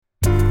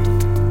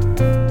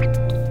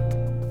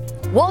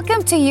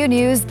Welcome to U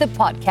News, the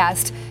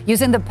podcast,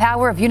 using the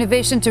power of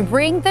Univision to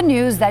bring the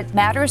news that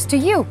matters to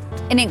you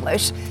in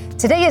English.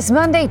 Today is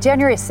Monday,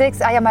 January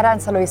 6th. I am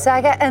Aranza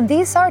Loizaga, and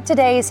these are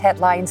today's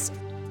headlines.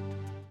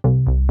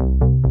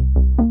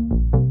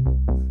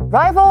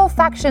 Rival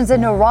factions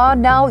in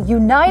Iran now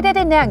united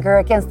in anger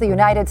against the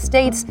United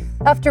States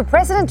after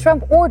President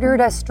Trump ordered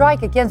a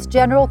strike against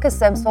General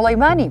Qassem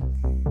Soleimani.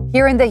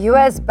 Here in the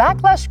U.S.,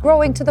 backlash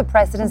growing to the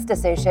president's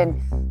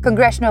decision.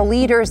 Congressional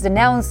leaders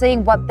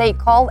denouncing what they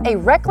call a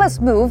reckless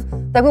move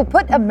that will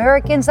put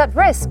Americans at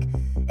risk.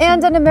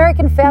 And an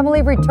American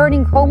family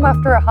returning home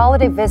after a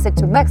holiday visit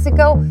to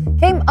Mexico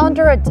came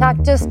under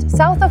attack just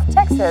south of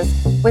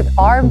Texas, with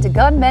armed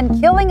gunmen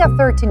killing a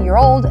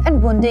 13-year-old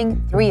and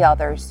wounding 3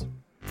 others.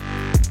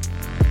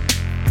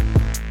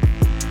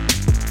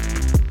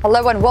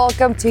 Hello and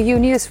welcome to U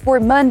News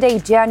for Monday,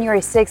 January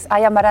 6th.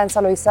 I am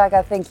Aranza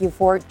Loizaga. Thank you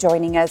for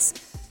joining us.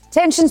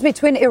 Tensions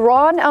between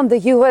Iran and the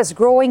U.S.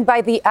 growing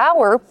by the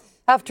hour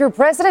after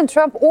President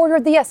Trump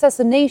ordered the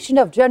assassination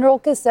of General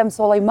Qassem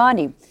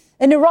Soleimani.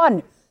 In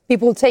Iran,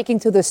 people taking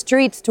to the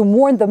streets to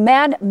mourn the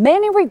man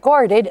many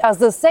regarded as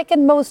the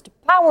second most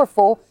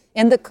powerful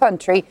in the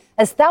country,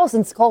 as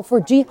thousands call for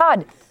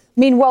jihad.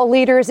 Meanwhile,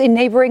 leaders in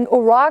neighboring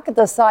Iraq,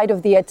 the site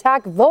of the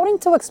attack, voting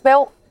to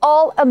expel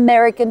all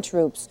American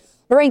troops.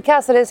 Lorraine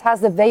Cáceres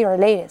has the very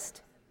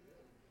latest.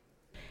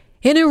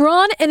 In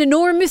Iran, an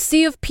enormous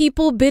sea of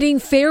people bidding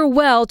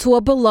farewell to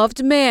a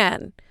beloved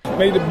man.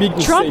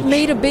 Trump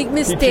made a big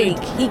mistake.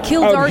 He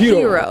killed our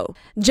hero.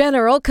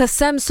 General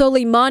Qassem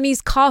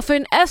Soleimani's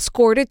coffin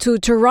escorted to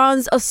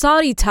Tehran's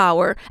Asadi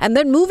Tower and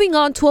then moving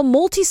on to a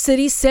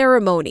multi-city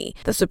ceremony.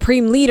 The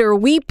supreme leader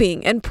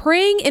weeping and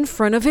praying in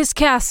front of his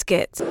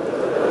casket.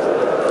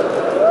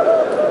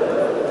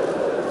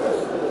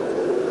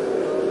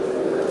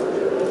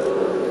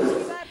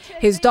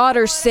 His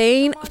daughter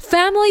saying,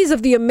 families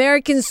of the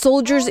American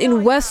soldiers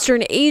in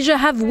Western Asia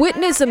have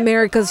witnessed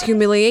America's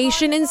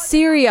humiliation in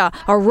Syria,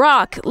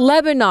 Iraq,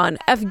 Lebanon,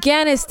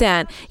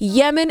 Afghanistan,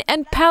 Yemen,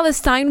 and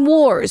Palestine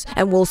wars,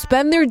 and will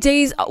spend their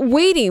days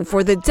waiting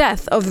for the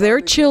death of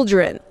their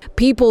children.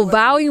 People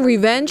vowing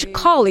revenge,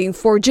 calling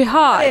for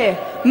jihad.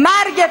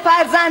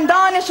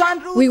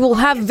 We will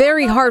have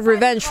very hard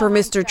revenge for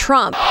Mr.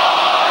 Trump.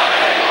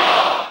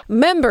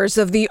 Members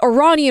of the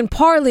Iranian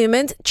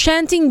parliament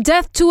chanting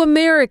death to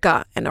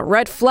America and a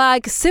red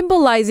flag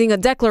symbolizing a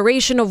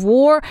declaration of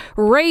war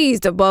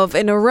raised above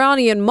an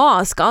Iranian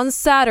mosque on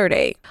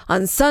Saturday.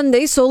 On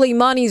Sunday,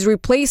 Soleimani's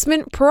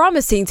replacement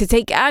promising to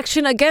take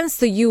action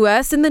against the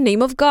U.S. in the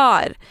name of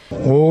God.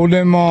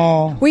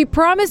 We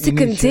promise to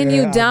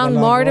continue down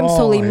Mardim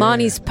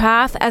Soleimani's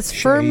path as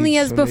firmly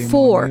as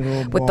before,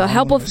 with the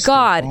help of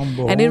God,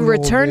 and in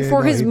return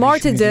for his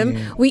martyrdom,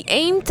 we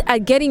aimed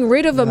at getting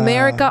rid of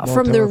America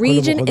from the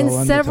region in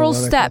several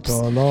steps,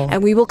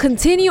 and we will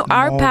continue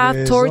our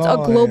path towards a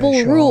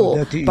global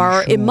rule by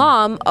our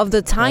Imam of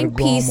the time,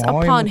 peace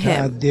upon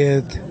him.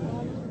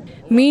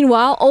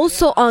 Meanwhile,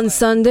 also on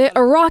Sunday,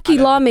 Iraqi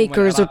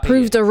lawmakers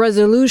approved a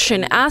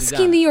resolution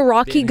asking the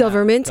Iraqi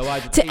government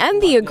to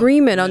end the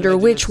agreement under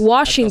which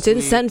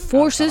Washington sent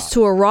forces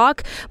to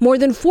Iraq more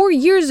than 4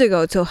 years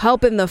ago to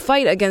help in the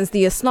fight against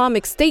the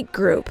Islamic State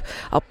group.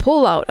 A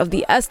pullout of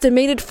the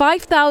estimated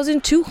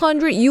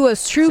 5,200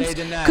 U.S. troops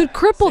could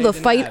cripple the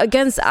fight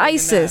against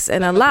ISIS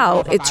and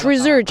allow its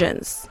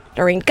resurgence.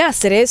 Lorraine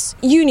Cáceres,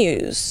 U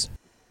News.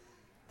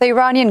 The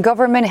Iranian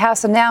government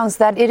has announced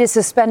that it is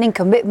suspending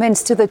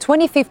commitments to the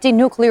 2015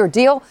 nuclear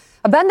deal,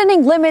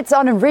 abandoning limits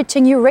on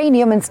enriching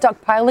uranium and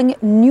stockpiling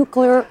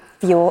nuclear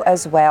fuel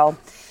as well.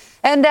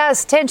 And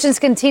as tensions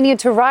continue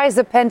to rise,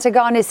 the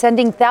Pentagon is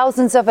sending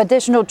thousands of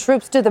additional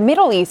troops to the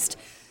Middle East.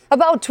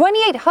 About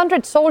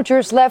 2,800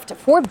 soldiers left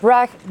Fort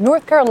Bragg,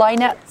 North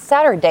Carolina,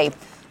 Saturday.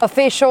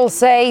 Officials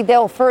say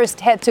they'll first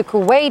head to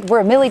Kuwait,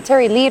 where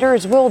military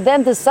leaders will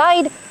then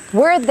decide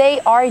where they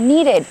are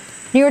needed.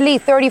 Nearly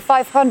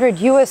 3,500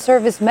 U.S.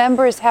 service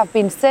members have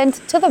been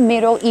sent to the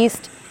Middle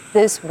East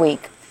this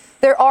week.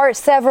 There are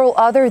several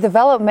other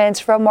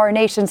developments from our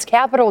nation's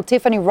capital.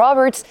 Tiffany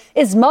Roberts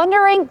is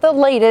monitoring the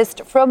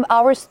latest from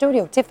our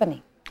studio.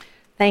 Tiffany.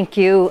 Thank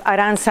you,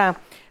 Aranza.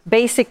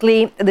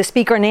 Basically, the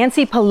Speaker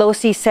Nancy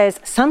Pelosi says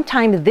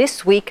sometime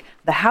this week,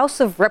 the House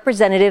of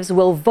Representatives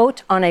will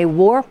vote on a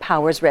war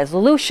powers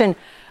resolution,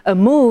 a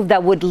move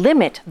that would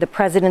limit the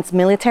president's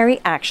military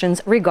actions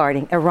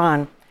regarding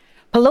Iran.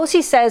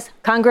 Pelosi says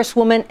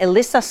Congresswoman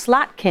Elissa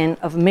Slotkin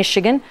of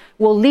Michigan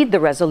will lead the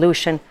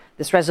resolution.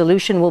 This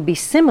resolution will be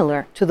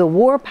similar to the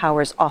war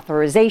powers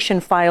authorization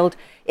filed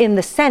in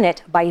the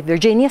Senate by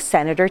Virginia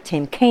Senator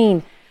Tim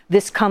Kaine.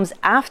 This comes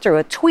after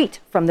a tweet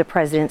from the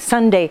president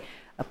Sunday,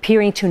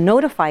 appearing to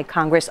notify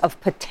Congress of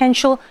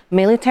potential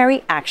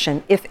military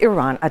action if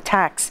Iran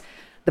attacks.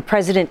 The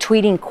president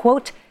tweeting,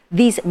 quote,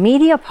 "These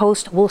media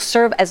posts will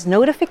serve as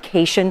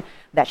notification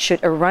that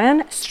should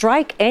Iran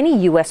strike any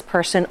U.S.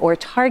 person or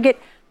target,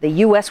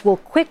 the U.S. will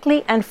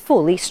quickly and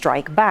fully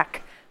strike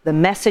back." The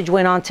message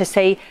went on to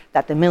say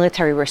that the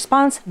military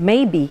response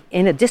may be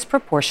in a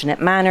disproportionate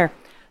manner.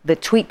 The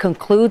tweet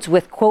concludes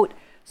with, quote,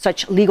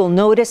 Such legal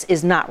notice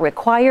is not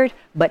required,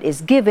 but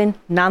is given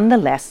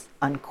nonetheless,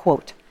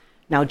 unquote.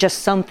 Now, just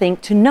something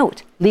to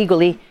note.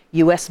 Legally,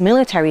 U.S.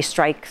 military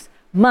strikes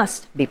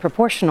must be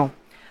proportional.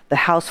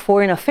 The House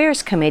Foreign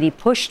Affairs Committee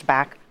pushed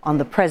back on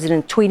the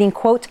president, tweeting,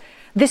 quote,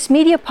 "This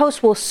media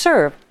post will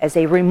serve as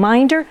a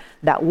reminder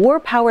that war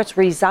powers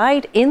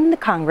reside in the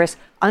Congress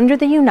under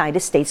the United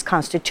States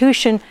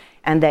Constitution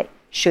and that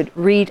should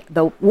read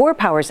the War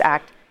Powers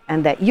Act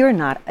and that you're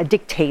not a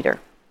dictator."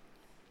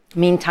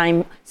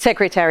 Meantime,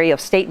 Secretary of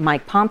State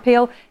Mike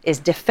Pompeo is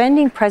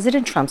defending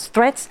President Trump's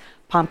threats.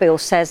 Pompeo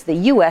says the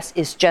U.S.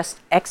 is just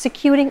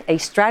executing a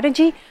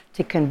strategy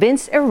to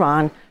convince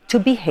Iran to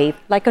behave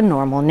like a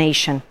normal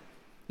nation.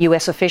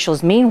 U.S.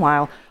 officials,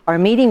 meanwhile, are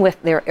meeting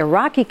with their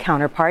Iraqi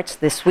counterparts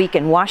this week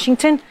in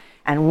Washington.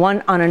 And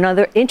on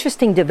another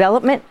interesting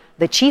development,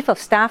 the Chief of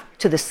Staff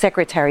to the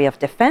Secretary of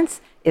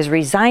Defense is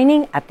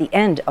resigning at the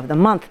end of the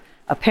month.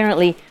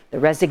 Apparently, the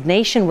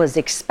resignation was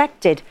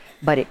expected,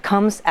 but it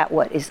comes at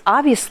what is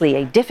obviously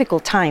a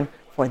difficult time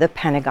for the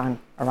Pentagon.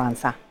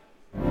 Aranza.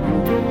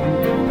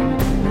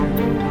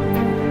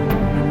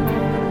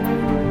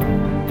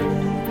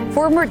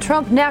 Former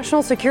Trump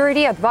National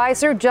Security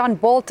Advisor John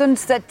Bolton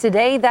said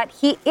today that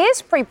he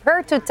is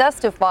prepared to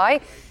testify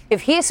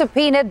if he is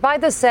subpoenaed by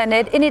the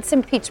Senate in its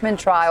impeachment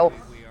trial.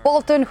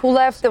 Bolton, who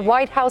left the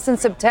White House in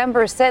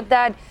September, said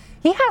that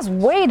he has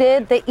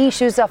weighed the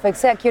issues of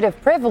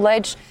executive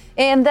privilege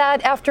and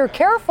that after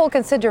careful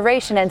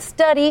consideration and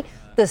study,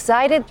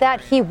 decided that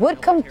he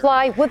would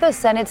comply with the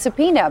Senate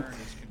subpoena.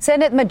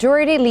 Senate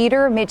Majority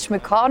Leader Mitch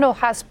McConnell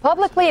has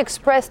publicly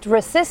expressed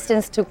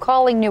resistance to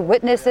calling new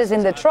witnesses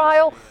in the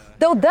trial,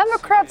 though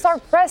Democrats are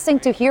pressing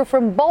to hear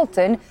from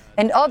Bolton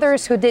and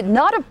others who did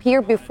not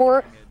appear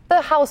before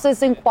the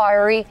House's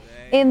inquiry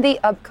in the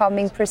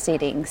upcoming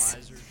proceedings.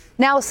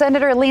 Now,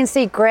 Senator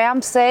Lindsey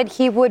Graham said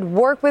he would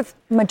work with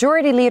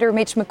Majority Leader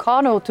Mitch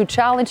McConnell to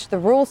challenge the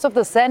rules of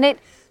the Senate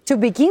to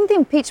begin the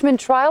impeachment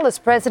trial as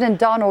President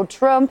Donald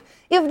Trump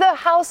if the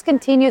House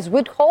continues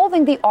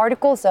withholding the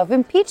articles of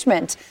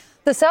impeachment.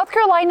 The South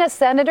Carolina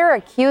senator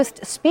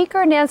accused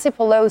Speaker Nancy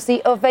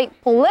Pelosi of a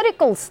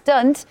political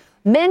stunt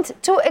meant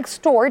to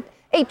extort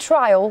a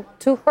trial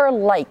to her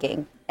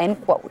liking,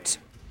 end quote.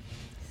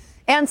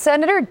 And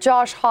Senator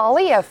Josh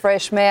Hawley, a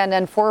freshman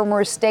and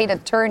former state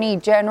attorney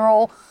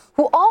general,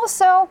 who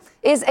also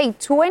is a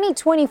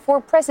 2024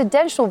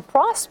 presidential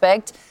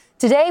prospect,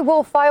 today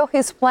will file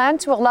his plan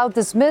to allow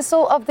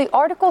dismissal of the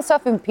articles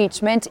of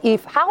impeachment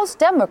if House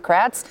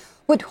Democrats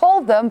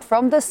withhold them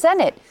from the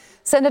Senate.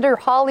 Senator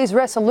Hawley's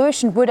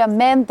resolution would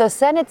amend the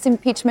Senate's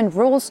impeachment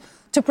rules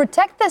to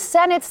protect the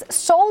Senate's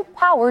sole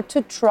power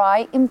to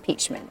try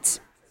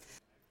impeachment.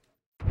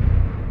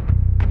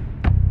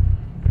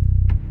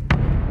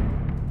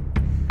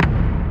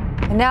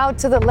 And now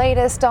to the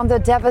latest on the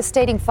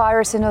devastating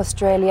fires in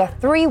Australia.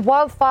 3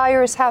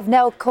 wildfires have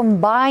now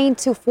combined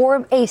to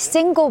form a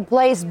single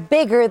blaze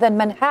bigger than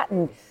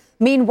Manhattan.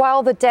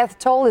 Meanwhile, the death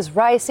toll is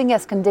rising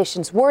as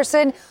conditions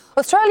worsen.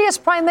 Australia's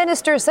Prime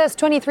Minister says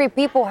 23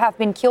 people have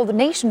been killed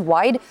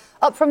nationwide,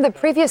 up from the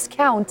previous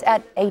count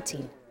at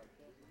 18.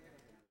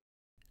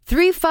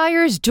 3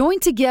 fires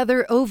joined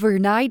together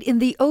overnight in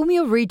the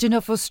Omeo region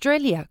of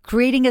Australia,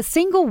 creating a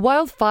single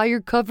wildfire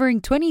covering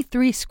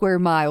 23 square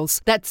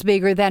miles. That's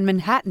bigger than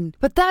Manhattan.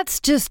 But that's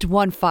just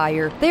one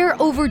fire. There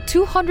are over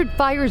 200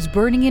 fires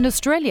burning in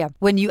Australia.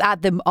 When you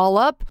add them all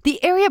up,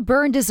 the area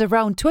burned is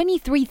around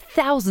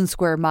 23,000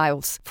 square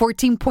miles,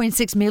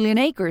 14.6 million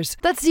acres.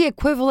 That's the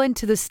equivalent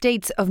to the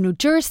states of New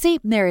Jersey,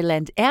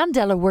 Maryland, and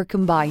Delaware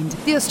combined.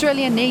 The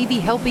Australian Navy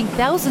helping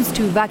thousands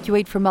to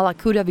evacuate from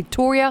Malakuta,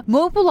 Victoria,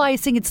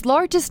 mobilizing its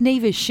largest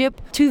Navy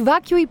ship to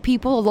evacuate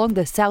people along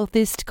the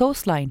southeast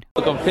coastline.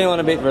 Look, I'm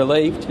feeling a bit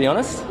relieved, to be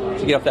honest,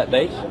 to get off that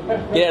beach.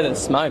 Get out of the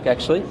smoke,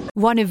 actually.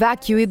 One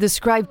evacuee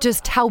described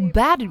just how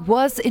bad it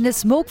was in a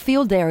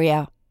smoke-filled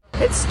area.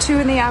 It's 2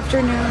 in the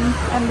afternoon,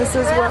 and this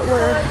is what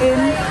we're in.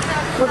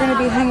 We're going to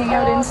be hanging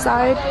out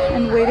inside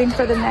and waiting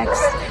for the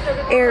next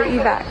air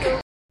evac.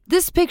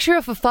 This picture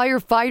of a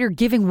firefighter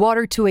giving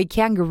water to a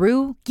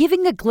kangaroo,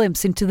 giving a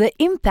glimpse into the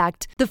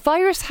impact the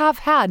fires have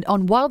had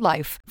on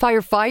wildlife.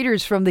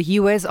 Firefighters from the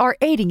U.S. are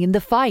aiding in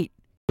the fight.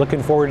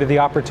 Looking forward to the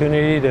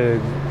opportunity to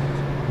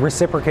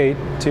reciprocate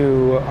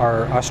to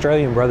our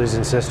Australian brothers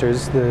and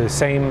sisters the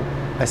same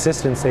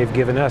assistance they've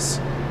given us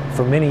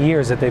for many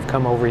years that they've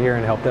come over here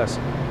and helped us.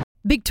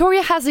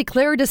 Victoria has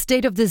declared a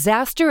state of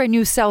disaster and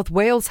New South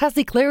Wales has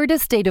declared a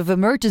state of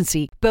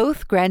emergency,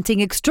 both granting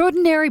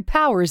extraordinary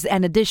powers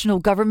and additional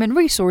government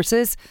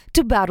resources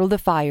to battle the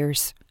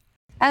fires.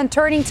 And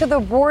turning to the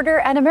border,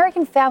 an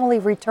American family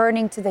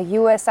returning to the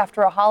U.S.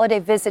 after a holiday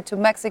visit to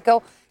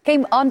Mexico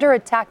came under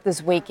attack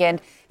this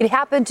weekend. It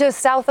happened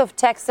just south of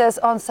Texas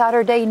on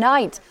Saturday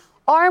night.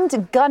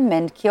 Armed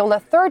gunmen killed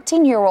a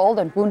 13-year-old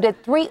and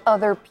wounded 3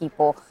 other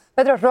people.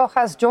 Pedro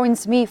Rojas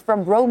joins me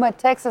from Roma,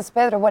 Texas.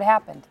 Pedro, what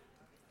happened?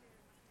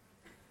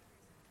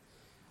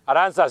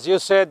 Aranza, as you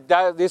said,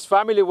 that this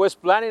family was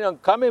planning on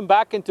coming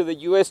back into the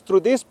U.S.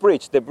 through this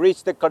bridge, the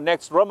bridge that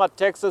connects Roma,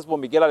 Texas,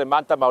 with Miguel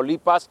Alemán,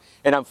 Tamaulipas,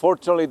 and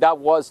unfortunately that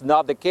was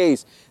not the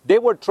case. They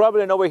were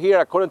traveling over here,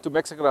 according to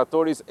Mexican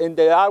authorities, in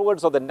the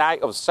hours of the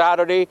night of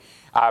Saturday.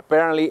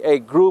 Apparently a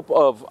group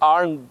of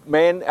armed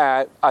men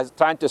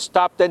trying to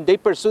stop them. They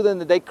pursued them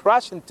and they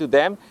crashed into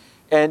them.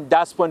 And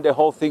that's when the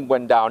whole thing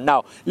went down.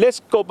 Now,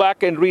 let's go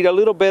back and read a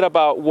little bit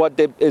about what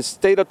the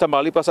state of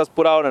Tamaulipas has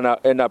put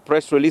out in a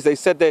press release. They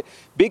said the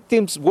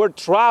victims were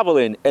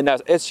traveling in an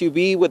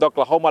SUV with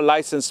Oklahoma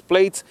license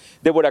plates.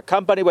 They were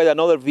accompanied by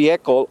another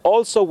vehicle,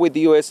 also with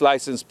U.S.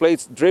 license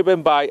plates,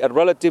 driven by a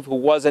relative who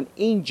wasn't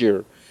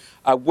injured.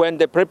 When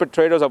the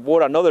perpetrators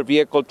aboard another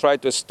vehicle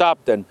tried to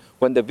stop them,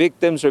 when the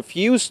victims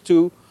refused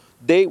to,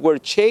 they were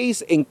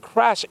chased and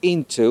crashed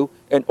into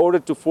in order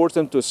to force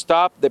them to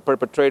stop. The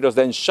perpetrators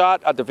then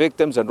shot at the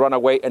victims and ran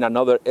away in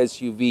another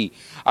SUV.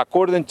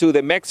 According to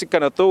the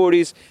Mexican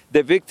authorities,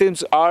 the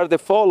victims are the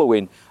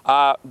following.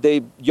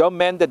 The young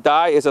man that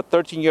died is a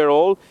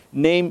 13-year-old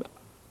named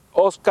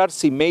Oscar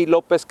Simei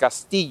Lopez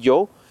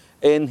Castillo,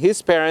 and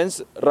his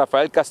parents,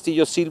 Rafael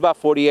Castillo Silva,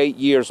 48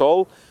 years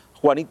old,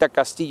 Juanita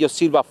Castillo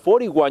Silva,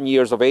 41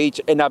 years of age,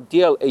 and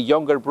Abdiel, a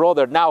younger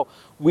brother. Now,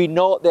 we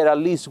know that at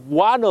least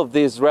one of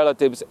these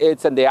relatives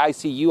is in the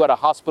ICU at a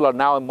hospital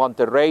now in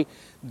Monterrey.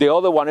 The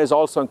other one is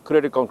also in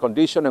critical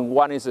condition, and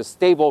one is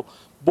stable.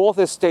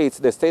 Both states,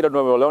 the state of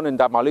Nuevo León and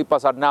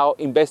Tamaulipas, are now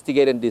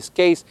investigating this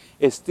case.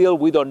 Still,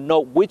 we don't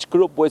know which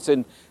group was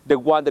in the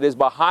one that is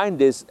behind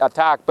this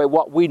attack. But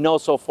what we know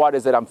so far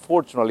is that,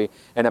 unfortunately,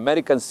 an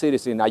American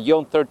citizen, a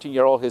young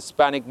 13-year-old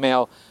Hispanic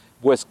male,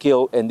 was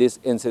killed in this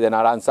incident,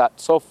 Aranza.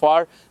 So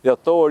far, the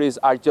authorities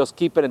are just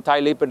keeping a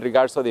tight lip in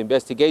regards to the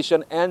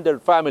investigation, and their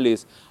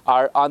families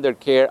are under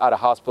care at a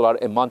hospital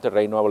in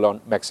Monterrey, Nuevo León,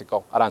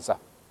 Mexico. Aranza.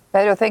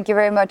 Pedro, thank you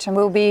very much, and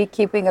we'll be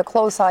keeping a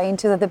close eye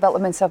into the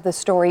developments of the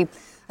story.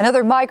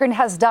 Another migrant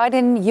has died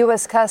in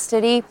U.S.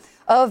 custody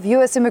of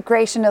U.S.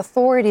 immigration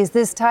authorities,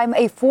 this time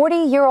a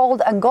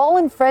 40-year-old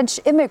Angolan French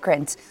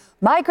immigrant.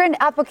 Migrant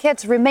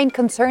advocates remain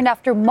concerned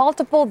after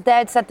multiple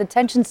deaths at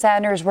detention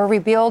centers were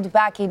revealed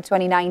back in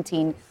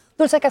 2019.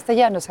 Dulce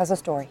Castellanos has a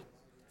story.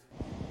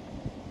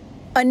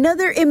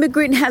 Another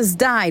immigrant has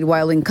died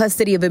while in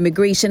custody of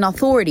immigration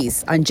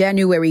authorities. On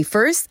January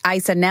 1st,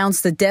 ICE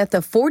announced the death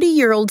of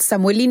 40-year-old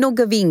Samuelino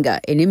Gavinga,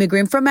 an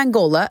immigrant from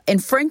Angola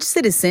and French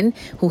citizen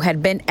who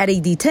had been at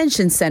a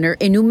detention center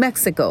in New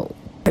Mexico.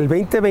 El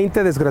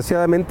 2020,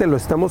 desgraciadamente, lo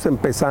estamos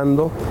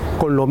empezando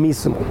con lo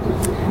mismo.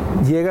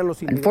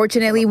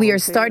 Unfortunately, we are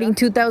starting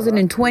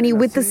 2020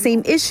 with the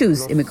same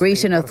issues.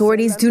 Immigration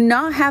authorities do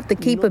not have the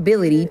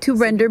capability to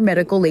render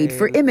medical aid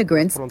for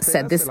immigrants,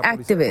 said this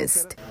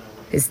activist.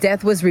 His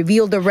death was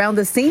revealed around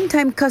the same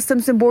time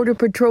Customs and Border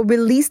Patrol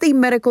released a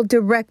medical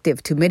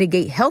directive to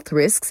mitigate health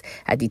risks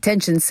at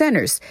detention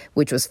centers,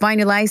 which was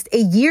finalized a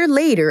year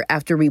later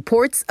after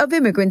reports of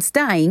immigrants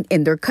dying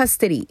in their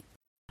custody.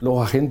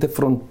 Los agentes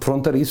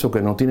fronterizos que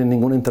no tienen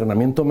ningún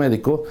entrenamiento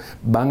médico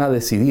van a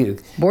decidir.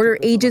 Border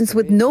agents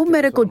with no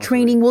medical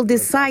training will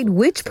decide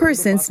which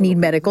persons need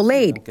medical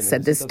aid,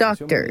 said this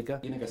doctor.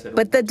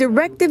 But the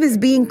directive is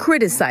being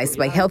criticized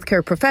by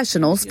healthcare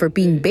professionals for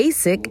being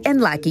basic and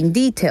lacking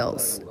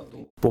details.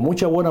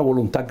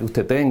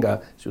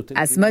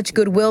 As much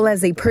goodwill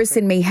as a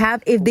person may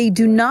have, if they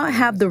do not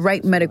have the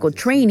right medical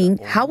training,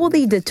 how will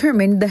they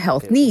determine the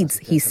health needs,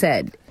 he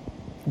said.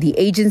 The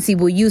agency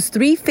will use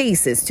 3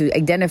 phases to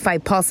identify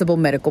possible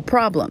medical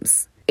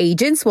problems.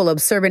 Agents will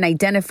observe and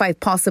identify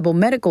possible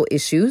medical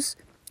issues.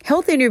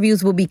 Health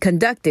interviews will be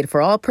conducted for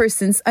all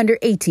persons under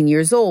 18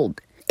 years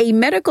old. A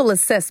medical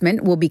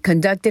assessment will be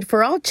conducted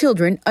for all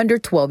children under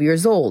 12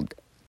 years old.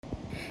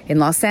 In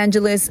Los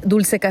Angeles,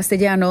 Dulce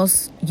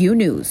Castellanos, U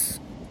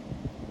News.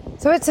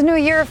 So it's a new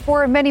year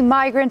for many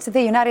migrants in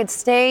the United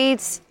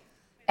States,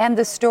 and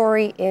the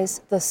story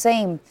is the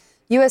same.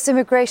 U.S.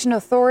 immigration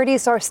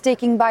authorities are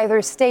sticking by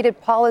their stated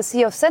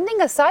policy of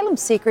sending asylum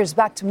seekers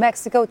back to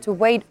Mexico to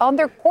wait on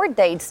their court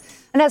dates.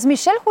 And as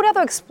Michelle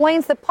Jurado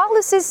explains, the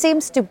policy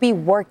seems to be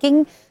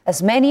working,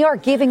 as many are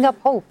giving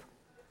up hope.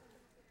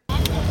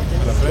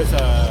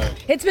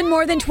 It's been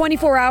more than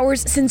 24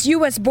 hours since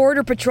U.S.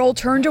 Border Patrol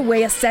turned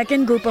away a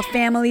second group of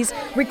families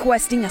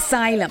requesting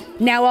asylum.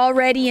 Now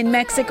already in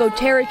Mexico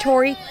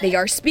territory, they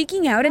are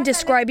speaking out and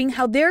describing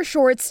how their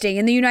short stay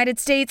in the United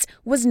States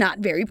was not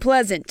very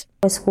pleasant.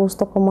 It's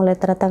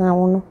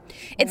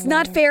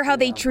not fair how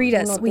they treat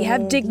us. We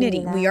have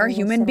dignity. We are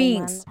human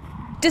beings.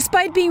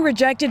 Despite being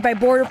rejected by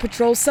Border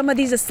Patrol, some of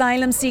these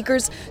asylum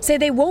seekers say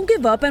they won't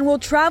give up and will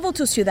travel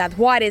to Ciudad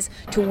Juárez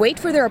to wait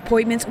for their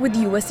appointments with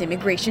U.S.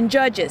 immigration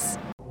judges.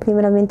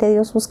 First,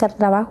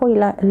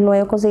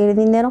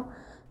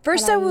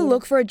 I will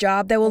look for a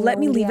job that will let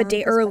me leave a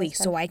day early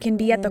so I can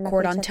be at the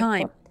court on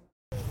time.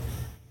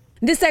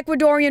 This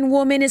Ecuadorian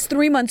woman is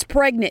 3 months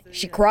pregnant.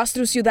 She crossed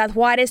through Ciudad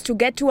Juárez to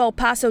get to El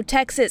Paso,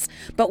 Texas,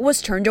 but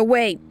was turned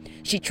away.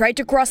 She tried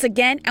to cross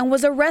again and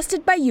was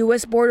arrested by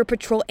U.S. Border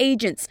Patrol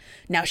agents.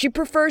 Now she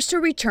prefers to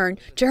return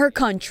to her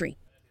country.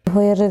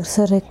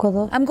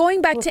 I'm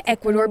going back to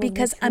Ecuador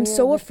because I'm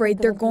so afraid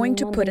they're going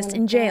to put us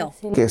in jail.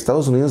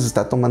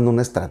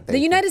 The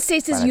United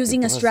States is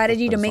using a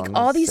strategy to make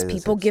all these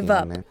people give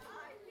up.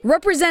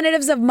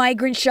 Representatives of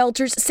migrant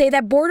shelters say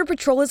that Border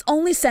Patrol is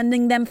only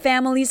sending them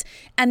families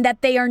and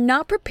that they are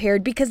not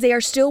prepared because they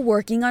are still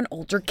working on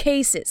older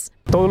cases.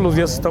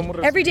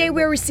 Every day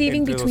we're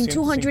receiving between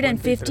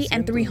 250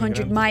 and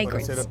 300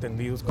 migrants.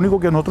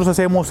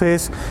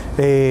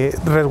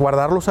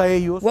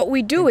 What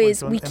we do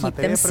is we keep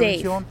them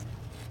safe.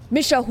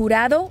 Michelle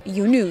Jurado,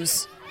 U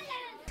News.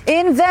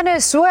 In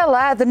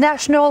Venezuela, the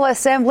National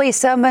Assembly,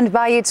 summoned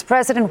by its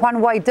president Juan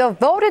Guaido,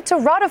 voted to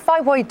ratify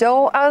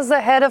Guaido as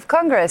the head of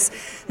Congress.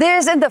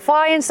 This in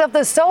defiance of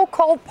the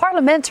so-called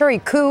parliamentary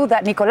coup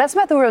that Nicolás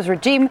Maduro's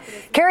regime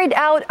carried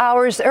out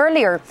hours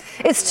earlier.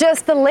 It's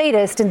just the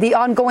latest in the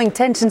ongoing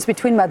tensions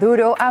between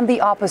Maduro and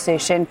the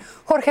opposition.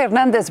 Jorge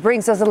Hernandez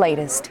brings us the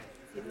latest.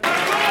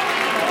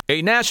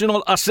 A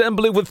National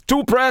Assembly with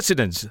two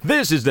presidents.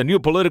 This is the new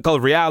political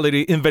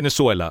reality in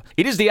Venezuela.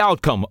 It is the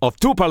outcome of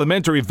two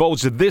parliamentary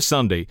votes this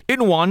Sunday.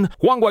 In one,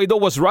 Juan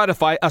Guaido was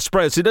ratified as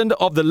president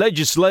of the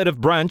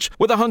legislative branch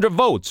with 100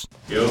 votes.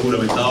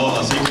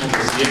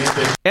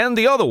 And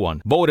the other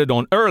one, voted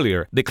on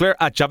earlier, declared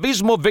a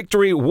Chavismo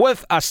victory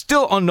with a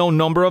still unknown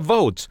number of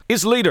votes.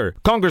 Its leader,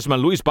 Congressman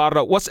Luis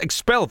Parra, was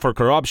expelled for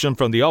corruption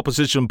from the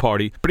opposition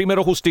party,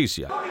 Primero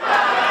Justicia.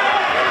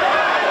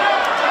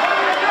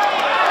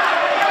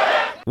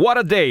 What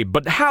a day,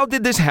 but how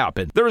did this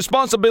happen? The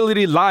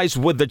responsibility lies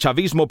with the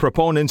Chavismo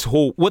proponents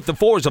who, with the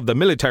force of the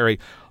military,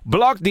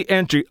 blocked the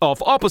entry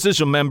of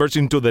opposition members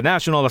into the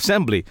National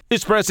Assembly.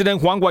 Its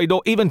president Juan Guaido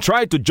even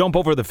tried to jump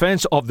over the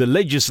fence of the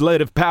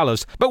Legislative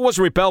Palace, but was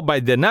repelled by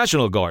the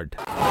National Guard.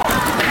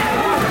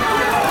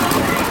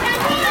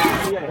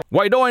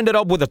 Guaido ended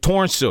up with a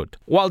torn suit.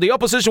 While the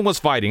opposition was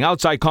fighting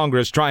outside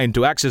Congress trying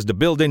to access the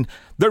building,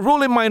 the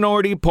ruling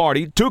minority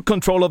party took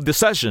control of the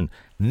session,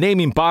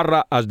 naming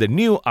Parra as the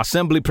new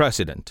assembly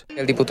president.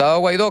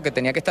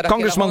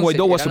 Congressman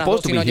Guaido was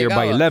supposed to be here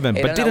by 11,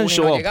 but didn't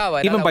show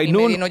up, even by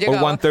noon or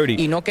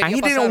 1:30. And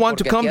he didn't want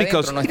to come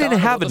because he didn't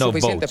have enough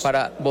votes.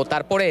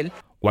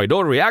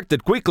 Guaido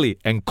reacted quickly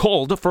and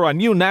called for a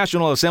new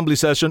National Assembly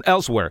session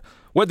elsewhere,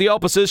 where the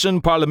opposition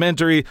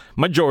parliamentary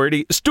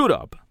majority stood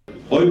up.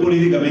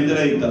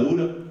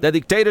 The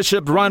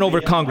dictatorship ran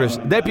over Congress.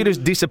 Deputies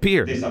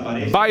disappear,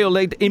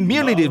 violate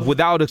immunity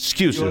without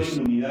excuses.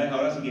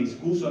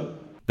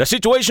 The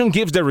situation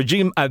gives the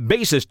regime a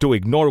basis to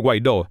ignore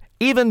Guaido,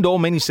 even though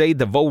many say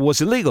the vote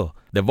was illegal.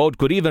 The vote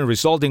could even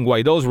result in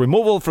Guaido's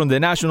removal from the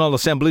National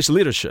Assembly's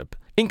leadership.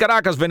 In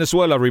Caracas,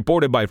 Venezuela,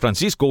 reported by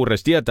Francisco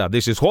Urrestieta,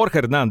 this is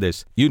Jorge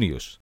Hernandez, U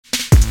News.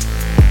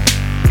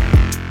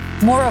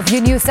 More of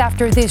U News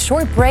after this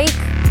short break.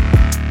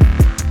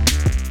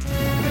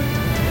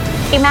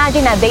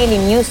 Imagine a daily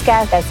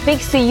newscast that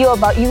speaks to you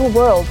about your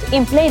world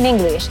in plain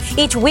English.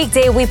 Each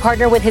weekday, we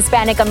partner with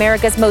Hispanic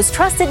America's most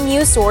trusted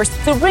news source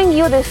to bring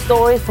you the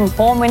stories from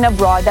home and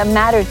abroad that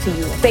matter to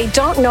you. They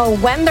don't know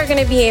when they're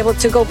going to be able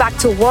to go back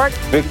to work.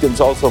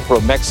 Victims also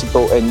from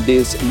Mexico and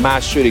this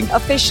mass shooting.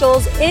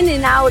 Officials in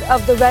and out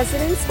of the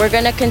residence. We're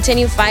going to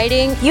continue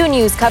fighting. U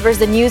News covers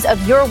the news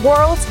of your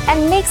world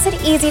and makes it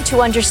easy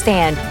to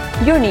understand.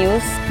 Your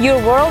news,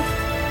 your world,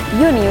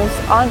 U News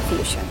on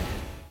Fusion.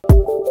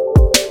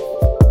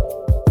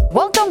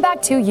 Welcome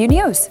back to U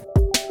News.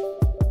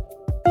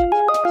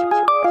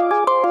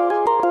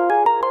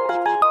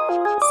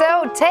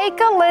 So take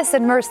a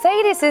listen.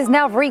 Mercedes is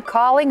now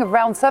recalling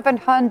around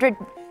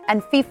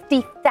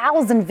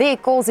 750,000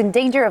 vehicles in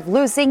danger of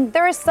losing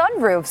their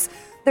sunroofs.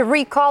 The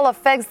recall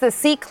affects the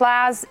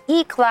C-Class,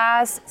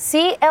 E-Class,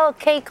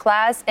 CLK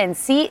Class, and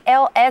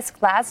CLS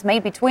Class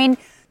made between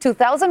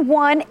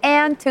 2001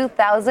 and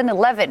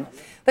 2011.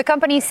 The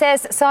company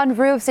says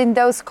sunroofs in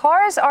those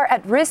cars are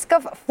at risk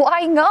of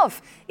flying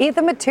off if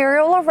the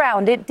material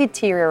around it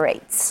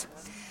deteriorates.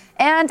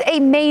 And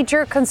a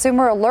major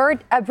consumer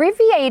alert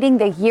abbreviating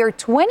the year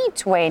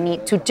 2020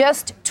 to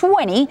just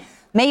 20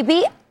 may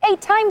be a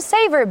time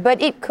saver, but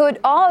it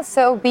could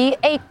also be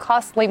a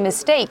costly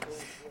mistake.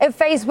 A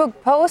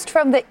Facebook post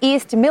from the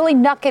East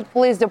Millinocket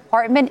Police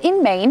Department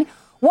in Maine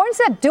warns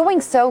that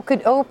doing so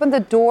could open the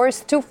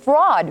doors to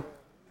fraud.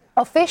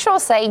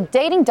 Officials say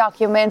dating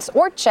documents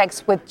or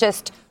checks with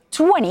just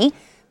 20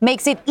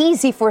 makes it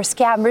easy for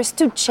scammers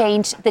to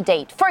change the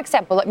date. For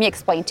example, let me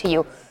explain to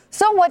you.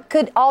 Someone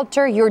could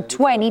alter your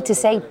 20 to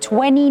say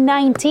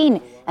 2019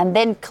 and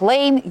then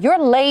claim you're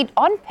late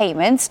on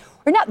payments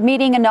or not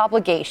meeting an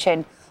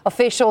obligation.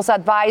 Officials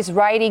advise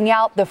writing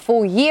out the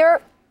full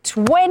year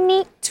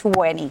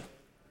 2020.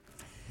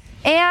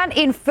 And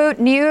in food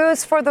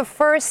news, for the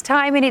first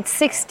time in its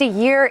 60th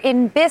year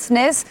in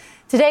business,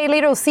 today,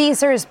 Little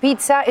Caesars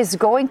Pizza is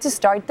going to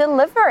start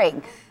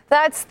delivering.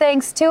 That's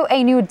thanks to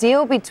a new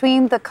deal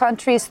between the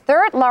country's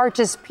third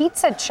largest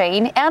pizza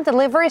chain and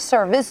delivery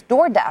service,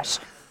 DoorDash.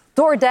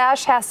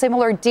 DoorDash has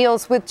similar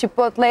deals with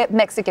Chipotle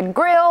Mexican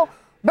Grill,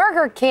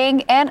 Burger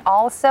King, and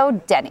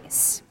also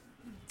Denny's.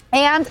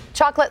 And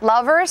chocolate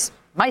lovers,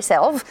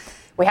 myself,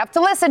 We have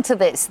to listen to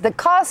this. The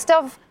cost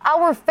of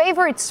our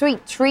favorite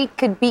sweet treat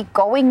could be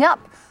going up.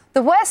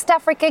 The West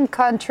African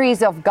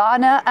countries of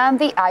Ghana and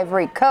the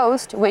Ivory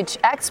Coast, which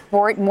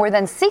export more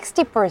than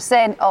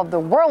 60% of the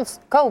world's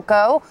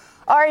cocoa,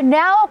 are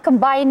now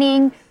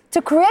combining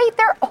to create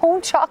their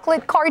own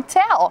chocolate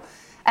cartel.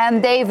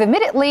 And they've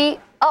immediately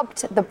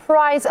upped the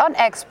price on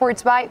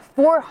exports by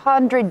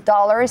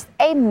 $400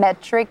 a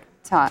metric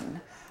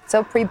ton.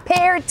 So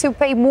prepare to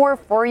pay more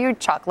for your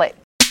chocolate.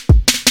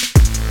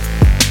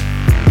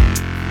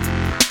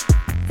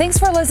 Thanks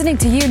for listening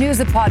to U News,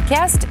 the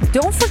podcast.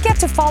 Don't forget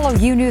to follow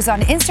U News on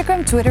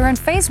Instagram, Twitter, and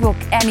Facebook.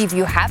 And if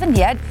you haven't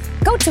yet,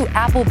 go to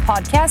Apple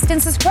Podcast and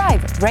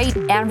subscribe, rate,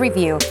 and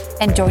review.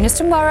 And join us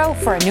tomorrow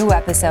for a new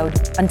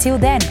episode. Until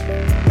then.